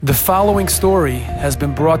The following story has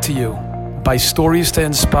been brought to you by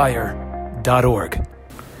StoriesToInspire.org.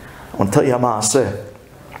 I want to tell you a maaseh.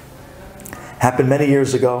 Happened many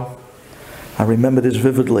years ago. I remember this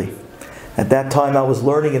vividly. At that time I was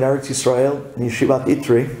learning in Eretz Yisrael, in Yeshivat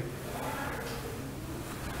Itri.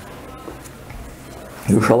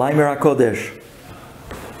 Yerushalayim HaKodesh.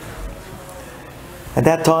 At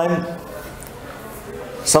that time,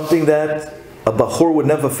 something that a Bachur would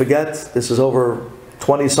never forget, this is over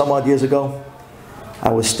 20 some odd years ago. I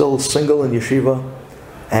was still single in yeshiva,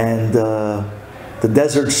 and the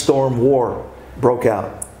Desert Storm War broke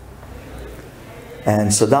out. And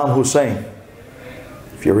Saddam Hussein,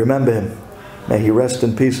 if you remember him, may he rest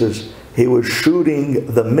in pieces, he was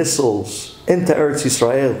shooting the missiles into Eretz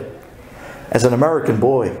Yisrael. As an American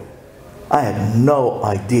boy, I had no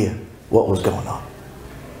idea what was going on.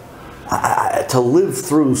 To live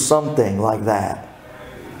through something like that,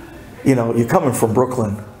 you know, you're coming from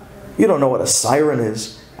Brooklyn. You don't know what a siren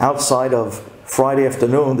is. Outside of Friday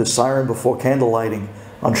afternoon, the siren before candle lighting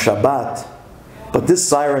on Shabbat. But this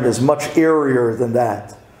siren is much eerier than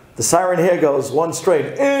that. The siren here goes one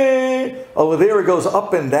straight. Over there it goes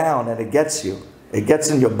up and down, and it gets you. It gets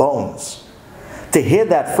in your bones. To hear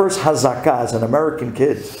that first hazakah as an American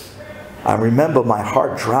kid, I remember my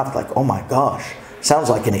heart dropped like, oh my gosh, sounds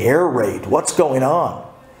like an air raid. What's going on?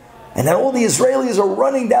 And then all the Israelis are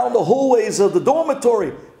running down the hallways of the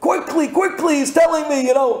dormitory. Quickly, quickly, he's telling me,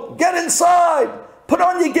 get inside. Put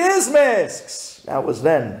on your gas masks. That was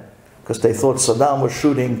then, because they thought Saddam was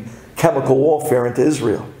shooting chemical warfare into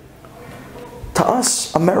Israel. To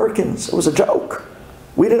us, Americans, it was a joke.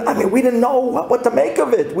 We didn't know what to make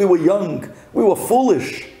of it. We were young. We were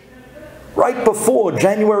foolish. Right before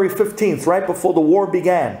January 15th, right before the war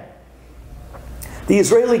began, the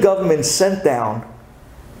Israeli government sent down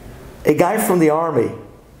a guy from the army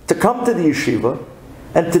to come to the yeshiva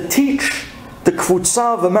and to teach the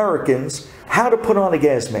kvutza of Americans how to put on a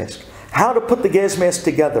gas mask, how to put the gas mask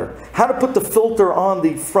together, how to put the filter on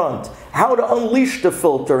the front, how to unleash the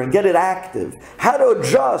filter and get it active, how to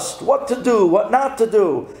adjust, what to do, what not to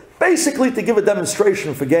do, basically to give a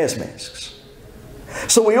demonstration for gas masks.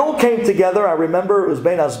 So we all came together. I remember it was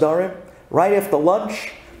Bein Hasdarim, right after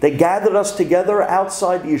lunch. They gathered us together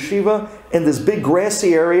outside the yeshiva in this big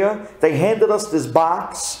grassy area. They handed us this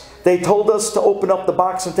box. They told us to open up the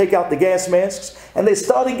box and take out the gas masks. And they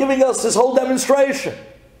started giving us this whole demonstration.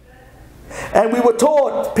 And we were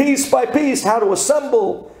taught piece by piece how to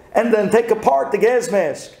assemble and then take apart the gas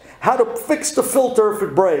mask. How to fix the filter if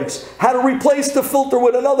it breaks. How to replace the filter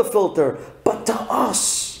with another filter. But to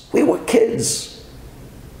us, we were kids.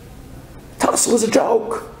 To us it was a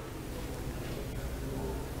joke.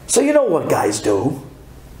 So you know what guys do.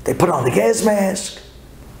 They put on the gas mask.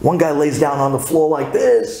 One guy lays down on the floor like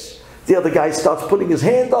this. The other guy starts putting his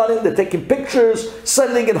hand on it. They're taking pictures,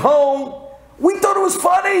 sending it home. We thought it was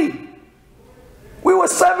funny. We were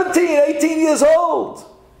 17, 18 years old.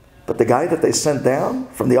 But the guy that they sent down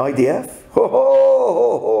from the IDF,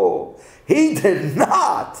 he did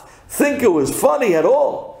not think it was funny at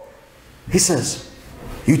all. He says,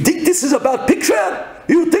 "You think this is about picture?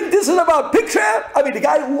 You think this is about picture?" I mean, the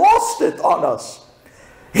guy lost it on us.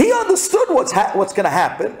 He understood what's going to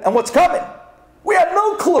happen and what's coming. We had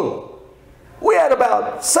no clue. We had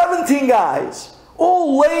about 17 guys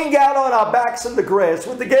all laying out on our backs in the grass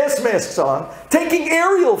with the gas masks on, taking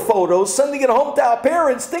aerial photos, sending it home to our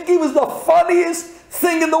parents, thinking it was the funniest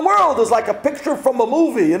thing in the world. It was like a picture from a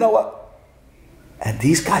movie, you know what? And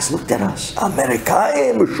these guys looked at us.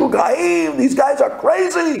 Amerikaim, Meshugaim, these guys are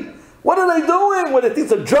crazy. What are they doing? What,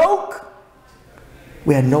 it's a joke?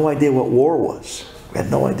 We had no idea what war was. We had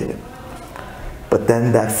no idea. But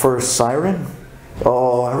then that first siren,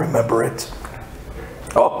 oh, I remember it.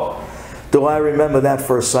 Oh, do I remember that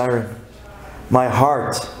first siren? My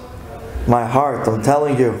heart, I'm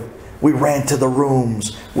telling you. We ran to the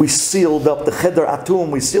rooms. We sealed up the Cheder Atum.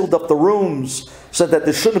 We sealed up the rooms so that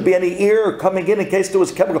there shouldn't be any air coming in case there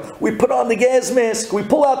was chemical. We put on the gas mask. We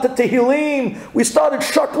pull out the Tehillim. We started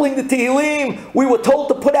shuckling the Tehillim. We were told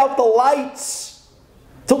to put out the lights.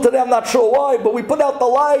 Till today I'm not sure why, but we put out the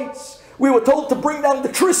lights. We were told to bring down the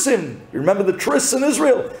trissim. You remember the tris in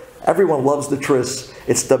Israel? Everyone loves the tris.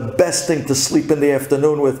 It's the best thing to sleep in the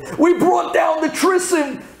afternoon with. We brought down the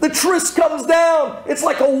trissim. The tris comes down. It's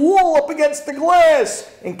like a wall up against the glass.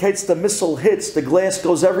 In case the missile hits, the glass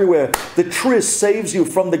goes everywhere. The tris saves you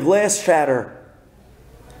from the glass shatter.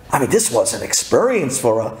 I mean, this was an experience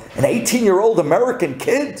for an 18-year-old American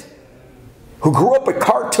kid who grew up with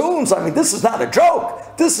cartoons. I mean, this is not a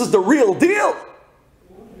joke. This is the real deal.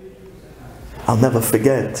 I'll never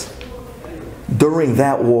forget, during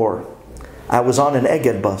that war, I was on an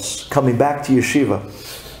Egged bus coming back to yeshiva,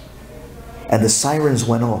 and the sirens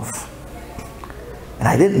went off. And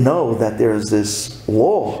I didn't know that there's this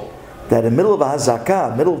law that in the middle of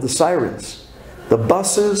Hazakah, middle of the sirens, the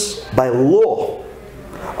buses, by law,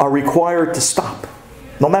 are required to stop,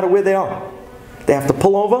 no matter where they are. They have to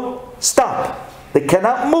pull over, stop. They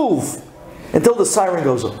cannot move until the siren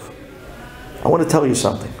goes off. I want to tell you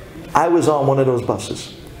something. I was on one of those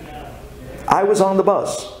buses. I was on the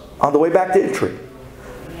bus on the way back to Itri.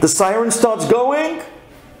 The siren starts going.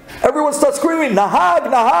 Everyone starts screaming, Nahag,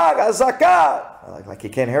 Nahag, Hazakah. Like you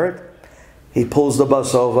can't hear it. He pulls the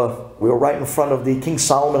bus over. We were right in front of the King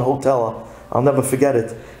Solomon Hotel. I'll never forget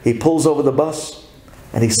it. He pulls over the bus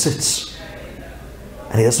and he sits.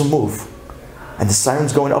 And he doesn't move. And the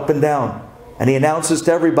siren's going up and down. And he announces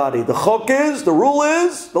to everybody, the chok is, the rule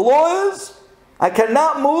is, the law is, I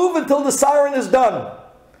cannot move until the siren is done.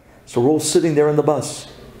 So we're all sitting there in the bus.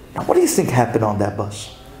 Now what do you think happened on that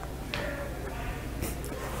bus?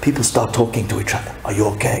 People start talking to each other. Are you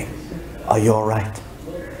okay? Are you alright?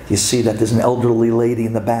 You see that there's an elderly lady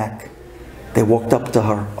in the back. They walked up to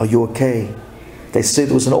her. Are you okay? They say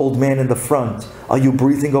there was an old man in the front. Are you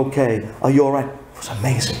breathing okay? Are you alright? It was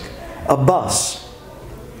amazing. A bus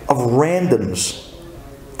of randoms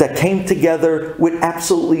that came together with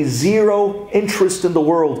absolutely zero interest in the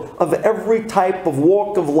world, of every type of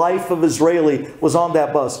walk of life of Israeli was on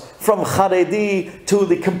that bus. From Haredi to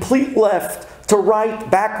the complete left, to right,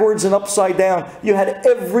 backwards and upside down. You had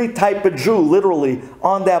every type of Jew, literally,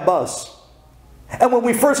 on that bus. And when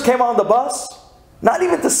we first came on the bus, not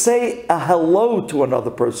even to say a hello to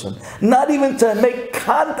another person, not even to make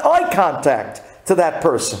eye contact to that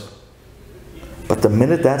person. But the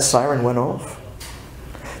minute that siren went off,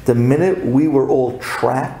 the minute we were all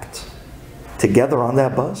trapped together on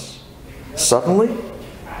that bus, suddenly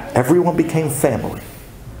everyone became family.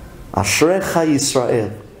 Ashrecha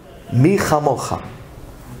Yisrael, mi chamocha,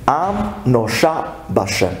 am nosha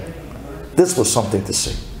b'Hashem. This was something to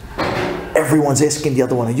see. Everyone's asking the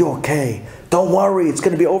other one, are you okay? Don't worry, it's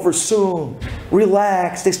going to be over soon.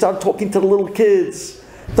 Relax. They start talking to the little kids.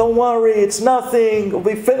 Don't worry, it's nothing. It'll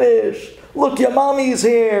be finished. Look, your mommy's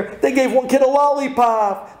here. They gave one kid a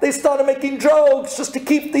lollipop. They started making jokes just to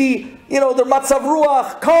keep their matzav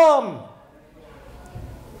ruach calm.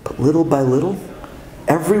 But little by little,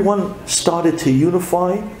 everyone started to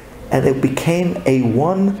unify, and it became a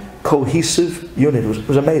one cohesive unit. It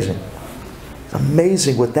was amazing. It's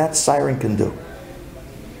amazing what that siren can do.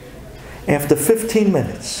 After 15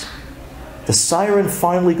 minutes, the siren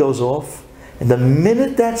finally goes off, and the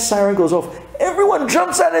minute that siren goes off, everyone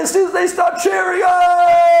jumps at it as soon as they start cheering.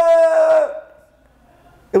 Ah!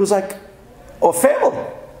 It was like a family.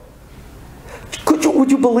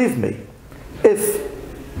 Would you believe me? If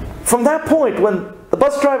from that point, when the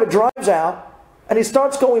bus driver drives out and he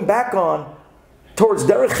starts going back on towards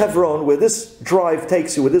Derech Hebron, where this drive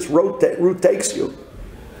takes you, where this route takes you,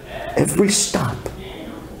 every stop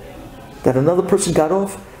that another person got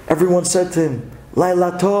off, everyone said to him,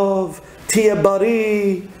 Laila Tov, Tia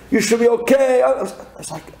Bari, you should be okay. I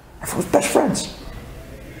was like, everyone's best friends.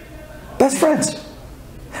 Best friends.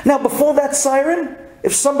 Now before that siren,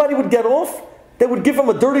 if somebody would get off, they would give him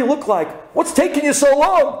a dirty look like, what's taking you so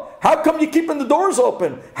long? How come you're keeping the doors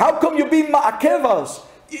open? How come you're being ma'akevas?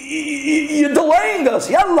 You're delaying us.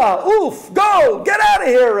 Yalla, oof, go, get out of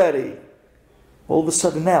here already. All of a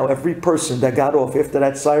sudden now, every person that got off after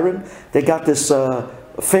that siren, they got this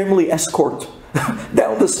family escort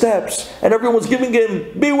down the steps, and everyone's giving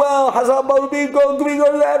him, be well, Hazal Baruch, be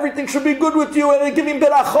good, everything should be good with you, and they give him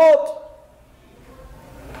berachot.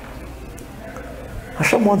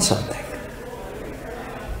 Hashem wants something.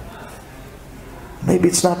 Maybe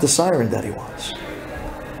it's not the siren that he wants.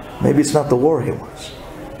 Maybe it's not the war he wants.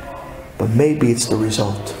 But maybe it's the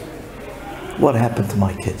result. What happened to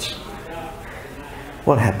my kids?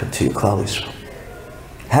 What happened to you, Klal Yisrael?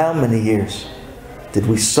 How many years did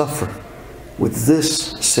we suffer with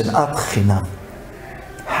this sinat chinam?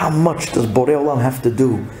 How much does Borei Olam have to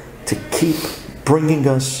do to keep bringing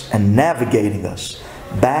us and navigating us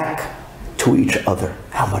back to each other?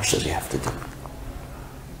 How much does he have to do?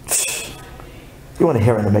 You want to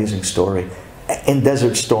hear an amazing story? In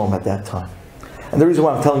Desert Storm at that time. And the reason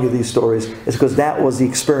why I'm telling you these stories is because that was the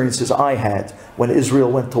experiences I had when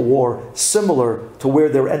Israel went to war, similar to where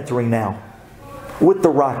they're entering now. With the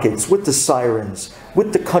rockets, with the sirens,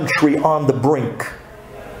 with the country on the brink.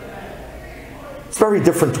 It's very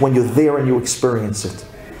different when you're there and you experience it.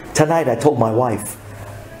 Tonight I told my wife,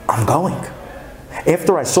 I'm going.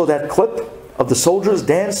 After I saw that clip of the soldiers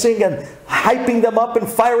dancing and hyping them up and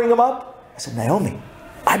firing them up, I said, Naomi,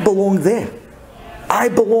 I belong there. I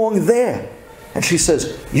belong there. And she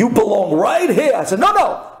says, you belong right here. I said, no,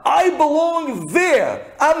 I belong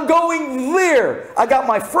there. I'm going there. I got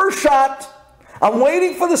my first shot. I'm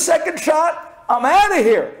waiting for the second shot. I'm out of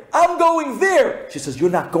here. I'm going there. She says, you're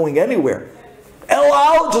not going anywhere. El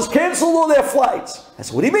Al just canceled all their flights. I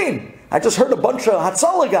said, what do you mean? I just heard a bunch of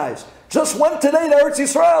Hatzalah guys just went today to Eretz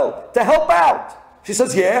Yisrael to help out. She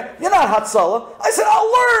says, yeah, you're not Hatzalah. I said,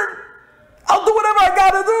 I'll learn. I'll do whatever I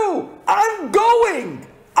got to do. I'm going.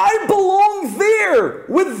 I belong there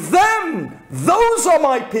with them. Those are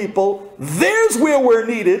my people. There's where we're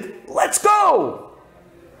needed. Let's go.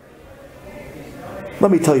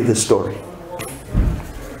 Let me tell you this story.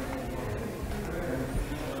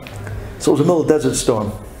 So it was a middle desert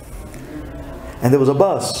storm. And there was a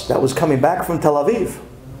bus that was coming back from Tel Aviv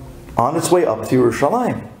on its way up to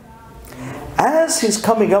Yerushalayim. As he's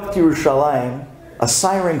coming up to Yerushalayim, a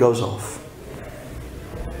siren goes off.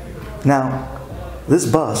 Now, this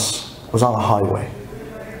bus was on a highway.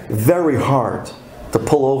 Very hard to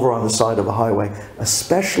pull over on the side of a highway,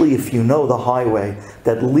 especially if you know the highway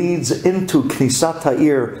that leads into Knisat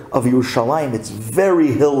Ha'ir of Yerushalayim. It's very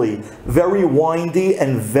hilly, very windy,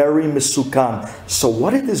 and very mesukan. So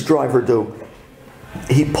what did this driver do?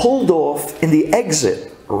 He pulled off in the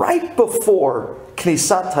exit right before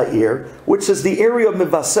Knisat Ha'ir, which is the area of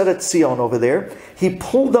Mevaseret Zion over there. He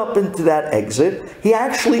pulled up into that exit. He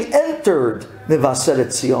actually entered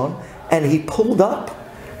Mevaseret Zion, and he pulled up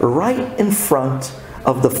right in front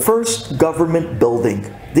of the first government building,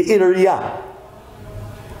 the Iriyah.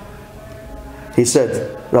 He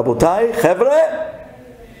said, Rabotai, Chevre,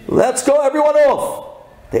 let's go, everyone off.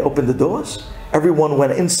 They opened the doors. Everyone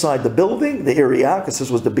went inside the building, the Iriyah, because this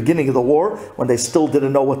was the beginning of the war, when they still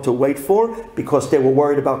didn't know what to wait for, because they were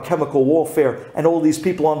worried about chemical warfare, and all these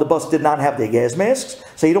people on the bus did not have their gas masks,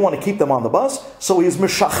 so you don't want to keep them on the bus. So he's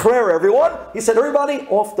mishachrer everyone. He said, everybody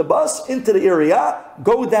off the bus, into the Iriyah,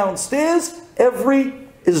 go downstairs. Every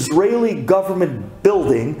Israeli government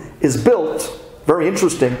building is built, very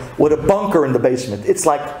interesting, with a bunker in the basement. It's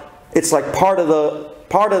like part of the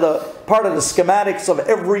schematics of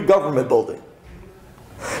every government building.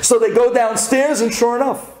 So they go downstairs, and sure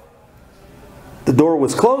enough, the door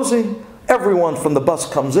was closing. Everyone from the bus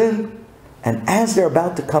comes in, and as they're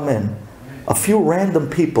about to come in, a few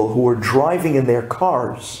random people who were driving in their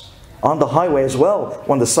cars on the highway as well,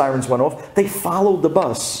 when the sirens went off, they followed the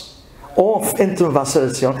bus off into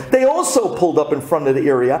Mevaseret Zion. They also pulled up in front of the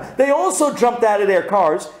area. They also jumped out of their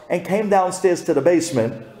cars and came downstairs to the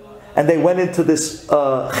basement, and they went into this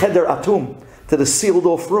Cheder Atum, to the sealed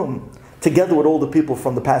off room, together with all the people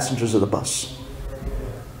from the passengers of the bus.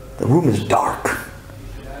 The room is dark.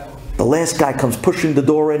 The last guy comes pushing the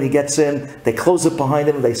door in, he gets in, they close it behind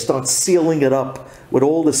him, and they start sealing it up with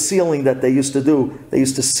all the sealing that they used to do. They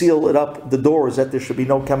used to seal it up, the doors, that there should be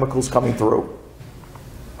no chemicals coming through.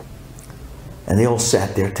 And they all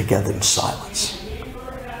sat there together in silence.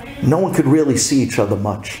 No one could really see each other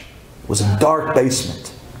much. It was a dark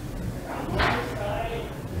basement.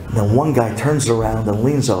 And then one guy turns around and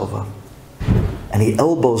leans over, and he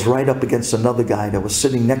elbows right up against another guy that was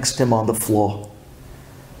sitting next to him on the floor.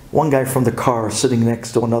 One guy from the car sitting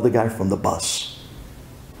next to another guy from the bus.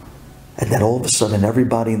 And then all of a sudden,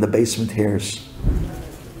 everybody in the basement hears,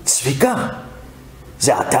 Tzvika,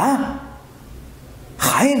 ze ata?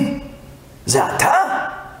 Chaim, ze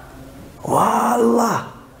ata?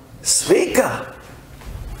 Wallah, Tzvika,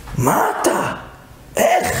 mata,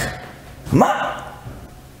 ech, ma.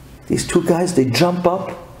 These two guys, they jump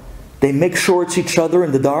up. They make sure it's each other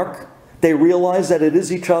in the dark. They realize that it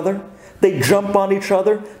is each other. They jump on each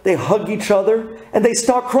other. They hug each other. And they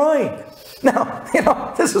start crying. Now,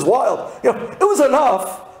 this is wild. It was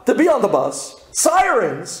enough to be on the bus.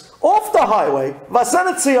 Sirens, off the highway,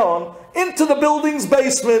 Mevaseret Zion, into the building's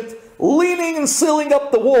basement, leaning and sealing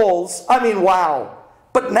up the walls. I mean, wow.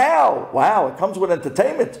 But now, wow, it comes with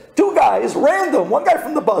entertainment. Two guys, random, one guy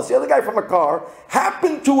from the bus, the other guy from a car,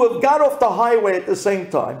 happened to have got off the highway at the same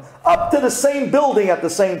time, up to the same building at the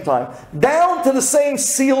same time, down to the same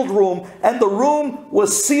sealed room, and the room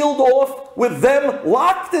was sealed off with them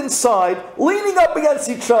locked inside, leaning up against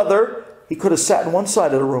each other. He could have sat on one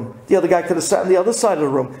side of the room. The other guy could have sat on the other side of the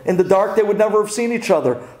room. In the dark, they would never have seen each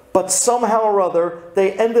other. But somehow or other,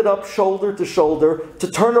 they ended up shoulder to shoulder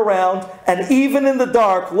to turn around and even in the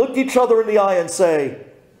dark, look each other in the eye and say,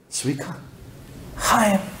 Tzvika,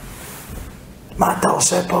 Chaim, ma ta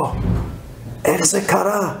oseh po? Ech ze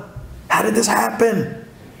kara? How did this happen?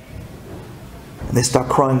 And they start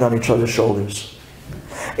crying on each other's shoulders.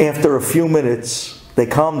 After a few minutes, they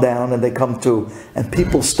calm down and they come to, and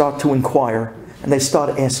people start to inquire, and they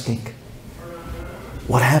start asking,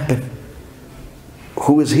 what happened?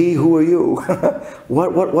 Who is he? Who are you?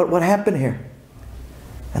 What happened here?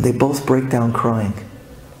 And they both break down crying.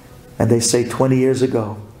 And they say 20 years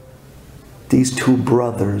ago, these two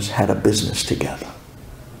brothers had a business together.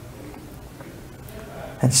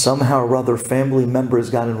 And somehow or other family members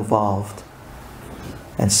got involved.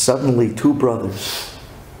 And suddenly two brothers,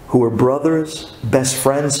 who were brothers, best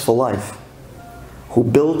friends for life, who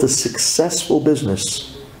built a successful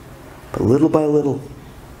business, but little by little,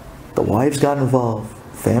 the wives got involved,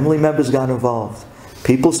 family members got involved,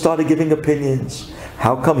 people started giving opinions.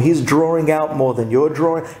 How come he's drawing out more than you're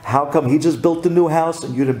drawing? How come he just built a new house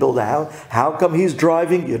and you didn't build a house? How come he's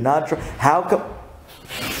driving, you're not driving? How come?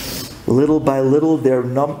 Little by little,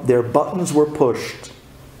 their buttons were pushed.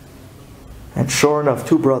 And sure enough,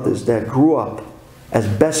 two brothers that grew up as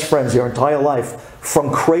best friends their entire life,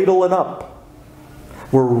 from cradle and up,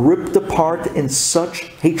 were ripped apart in such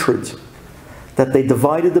hatred that they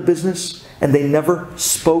divided the business and they never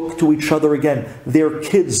spoke to each other again. Their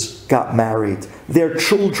kids got married. Their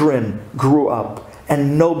children grew up.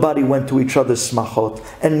 And nobody went to each other's smachot.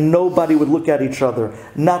 And nobody would look at each other.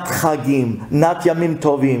 Not chagim, not yamim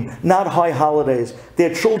tovim, not high holidays.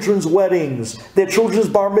 Their children's weddings, their children's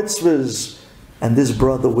bar mitzvahs. And this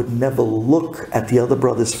brother would never look at the other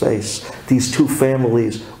brother's face. These two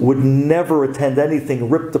families would never attend anything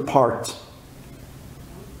ripped apart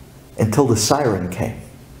until the siren came.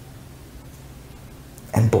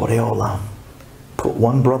 And Borei Olam put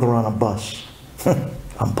one brother on a bus.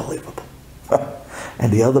 Unbelievable.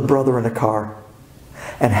 And the other brother in a car.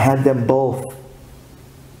 And had them both,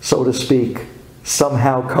 so to speak,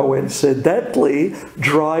 somehow coincidentally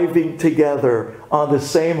driving together on the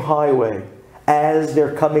same highway as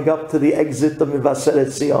they're coming up to the exit of Mivaseret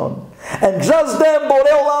Zion. And just then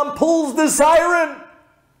Borei Olam pulls the siren.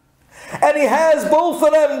 And he has both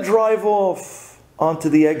of them drive off onto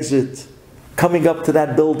the exit, coming up to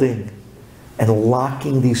that building and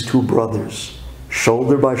locking these two brothers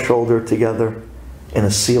shoulder by shoulder together in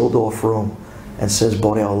a sealed off room, and says,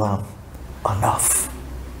 Borei Olam, enough.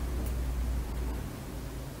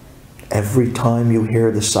 Every time you hear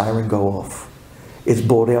the siren go off, it's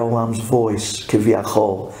Borei Olam's voice,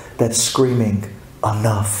 Kivyachol, that's screaming,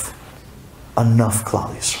 enough. Enough,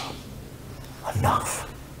 Klal Yisrael. Enough.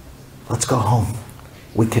 Let's go home.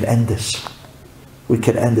 We can end this. We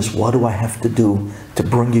can end this. What do I have to do to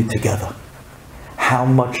bring you together? How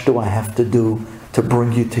much do I have to do to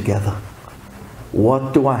bring you together?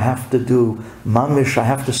 What do I have to do? Mamish, I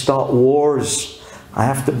have to start wars. I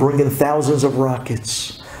have to bring in thousands of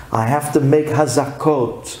rockets. I have to make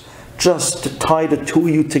hazakot just to tie the two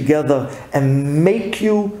of you together and make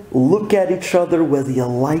you look at each other whether you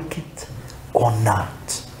like it or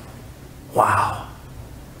not. Wow.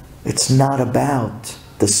 It's not about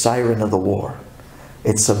the siren of the war.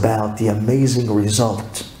 It's about the amazing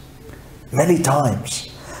result. Many times,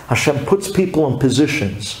 Hashem puts people in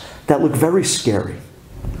positions that look very scary,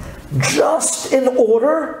 just in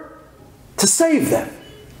order to save them,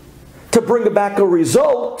 to bring back a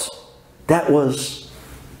result that was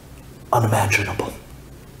unimaginable.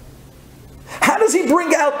 How does he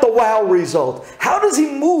bring out the wow result? How does he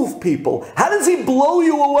move people? How does he blow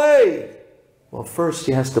you away? Well, first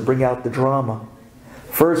he has to bring out the drama.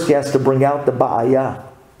 First he has to bring out the ba'aya.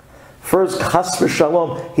 First, chas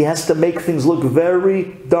v'shalom, he has to make things look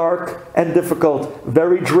very dark and difficult,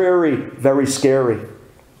 very dreary, very scary.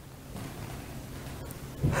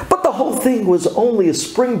 But the whole thing was only a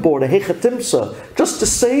springboard, a hechatimsa, just to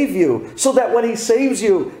save you, so that when he saves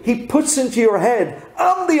you, he puts into your head,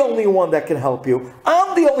 I'm the only one that can help you.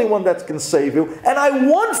 I'm the only one that can save you. And I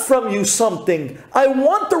want from you something. I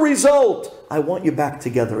want the result. I want you back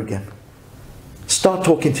together again. Start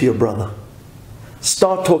talking to your brother.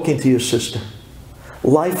 Start talking to your sister.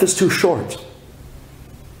 Life is too short.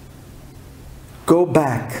 Go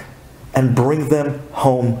back and bring them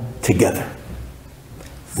home together.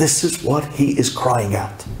 This is what he is crying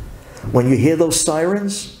out. When you hear those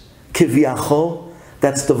sirens, Kivyachol,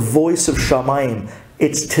 that's the voice of Shamayim.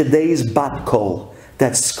 It's today's bat kol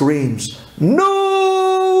that screams,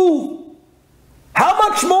 no! How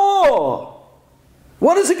much more?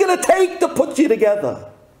 What is it going to take to put you together?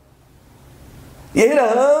 You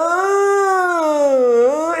know,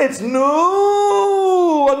 it's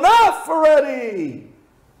no, enough already.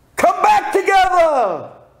 Come back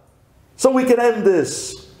together so we can end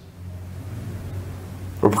this.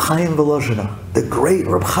 Reb Chaim Volozhiner, the great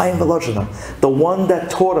Reb Chaim Volozhiner, the one that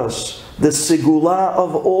taught us the Segula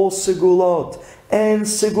of all Segulot, and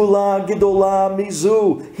Segula Gidola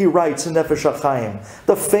Mizu, he writes in Nefesh HaChaim,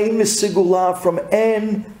 the famous Segula from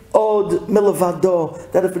En Od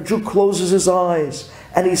Milavado, that if a Jew closes his eyes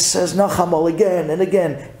And he says, Nachamal, again and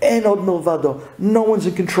again, En od milvado. No one's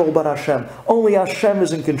in control but Hashem. Only Hashem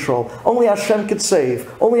is in control. Only Hashem could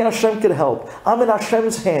save. Only Hashem could help. I'm in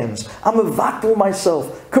Hashem's hands. I'm avatul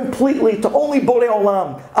myself completely to only Borei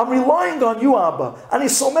Olam. I'm relying on you, Abba. Ani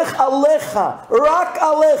somech alecha, rak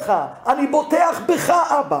alecha. Ani boteach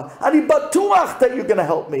becha, Abba. Ani batuach that you're going to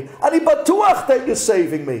help me. Ani batuach that you're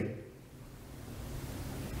saving me.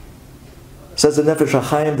 Says the Nefesh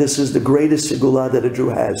HaChaim, this is the greatest segula that a Jew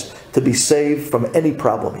has, to be saved from any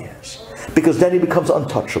problem he has. Because then he becomes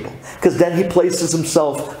untouchable. Because then he places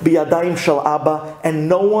himself biyadayim shel Abba, and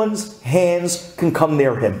no one's hands can come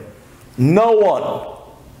near him. No one.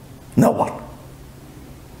 No one.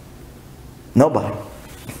 Nobody.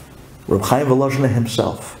 Reb Chaim Volozhin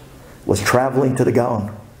himself was traveling to the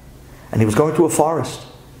Gaon, and he was going through a forest.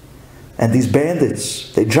 And these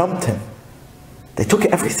bandits, they jumped him. They took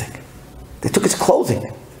everything. They took his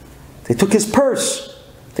clothing. They took his purse.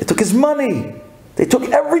 They took his money. They took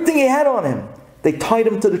everything he had on him. They tied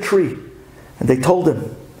him to the tree. And they told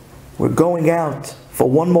him, we're going out for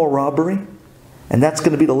one more robbery. And that's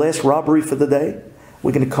going to be the last robbery for the day.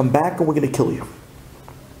 We're going to come back and we're going to kill you.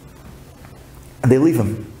 And they leave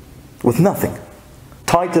him with nothing.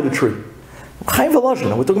 Tied to the tree. Chaim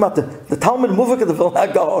Volozhin, we're talking about the Talmud Muvak of the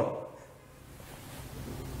Vilna Gaon.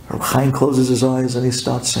 Chaim closes his eyes and he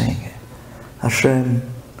starts saying, Hashem,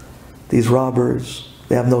 these robbers,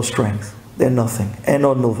 they have no strength. They're nothing. En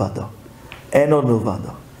od milvado. En od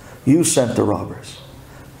milvado. You sent the robbers.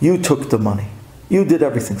 You took the money. You did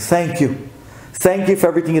everything. Thank you. Thank you for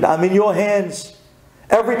everything you did. I'm in your hands.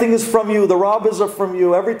 Everything is from you. The robbers are from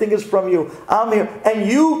you. Everything is from you. I'm here. And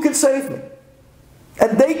you can save me.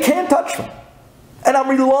 And they can't touch me. And I'm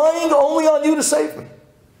relying only on you to save me.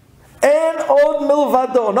 En od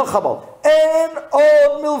milvado. No chabal. En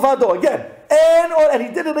od milvado. Again. And he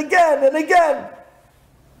did it again and again.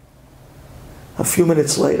 A few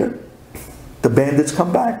minutes later, the bandits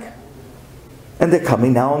come back. And they're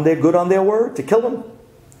coming now and they're good on their word to kill him.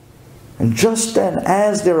 And just then,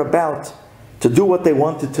 as they're about to do what they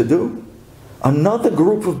wanted to do, another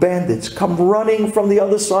group of bandits come running from the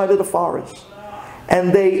other side of the forest.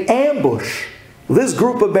 And they ambush this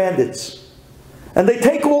group of bandits. And they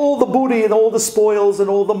take all the booty and all the spoils and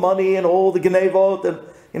all the money and all the genevot. And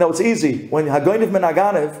you know, it's easy. When Hagoiniv min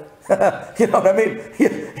Haganev, you know what I mean?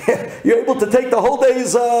 You're able to take the whole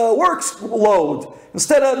day's works load.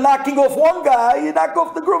 Instead of knocking off one guy, you knock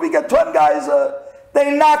off the group. You get 10 guys.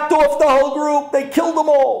 They knocked off the whole group. They killed them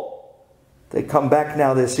all. They come back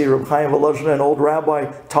now. They see Reb Chaim Volozhin, an old rabbi,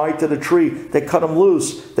 tied to the tree. They cut him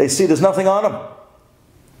loose. They see there's nothing on him.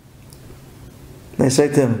 They say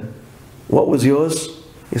to him, what was yours?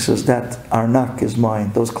 He says, that arnak is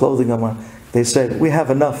mine. Those clothing are mine. They said, we have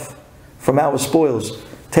enough from our spoils.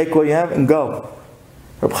 Take what you have and go.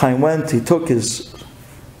 Reb Chaim went, he took his,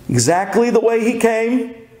 exactly the way he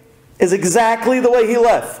came, is exactly the way he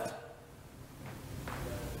left.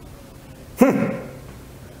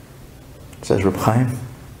 Says Reb Chaim,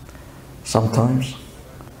 sometimes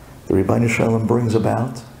the Ribbono Shel Olam brings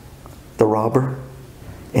about the robber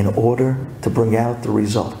in order to bring out the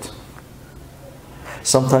result.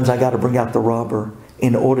 Sometimes I got to bring out the robber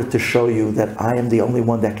in order to show you that I am the only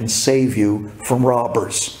one that can save you from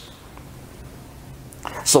robbers.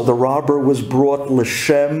 So the robber was brought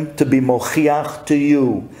l'shem to be mochiach to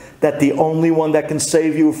you that the only one that can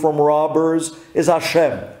save you from robbers is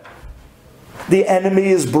Hashem. The enemy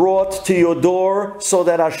is brought to your door so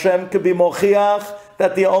that Hashem can be mochiach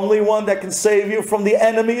that the only one that can save you from the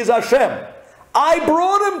enemy is Hashem. I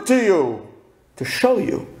brought him to you to show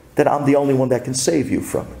you that I'm the only one that can save you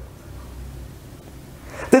from it.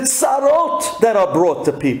 The tzarot that are brought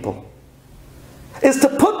to people is to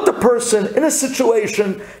put the person in a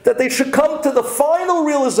situation that they should come to the final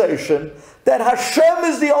realization that Hashem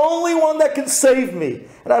is the only one that can save me.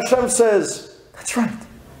 And Hashem says, that's right.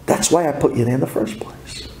 That's why I put you there in the first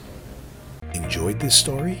place. Enjoyed this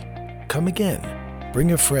story? Come again.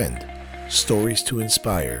 Bring a friend.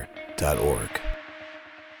 StoriesToInspire.org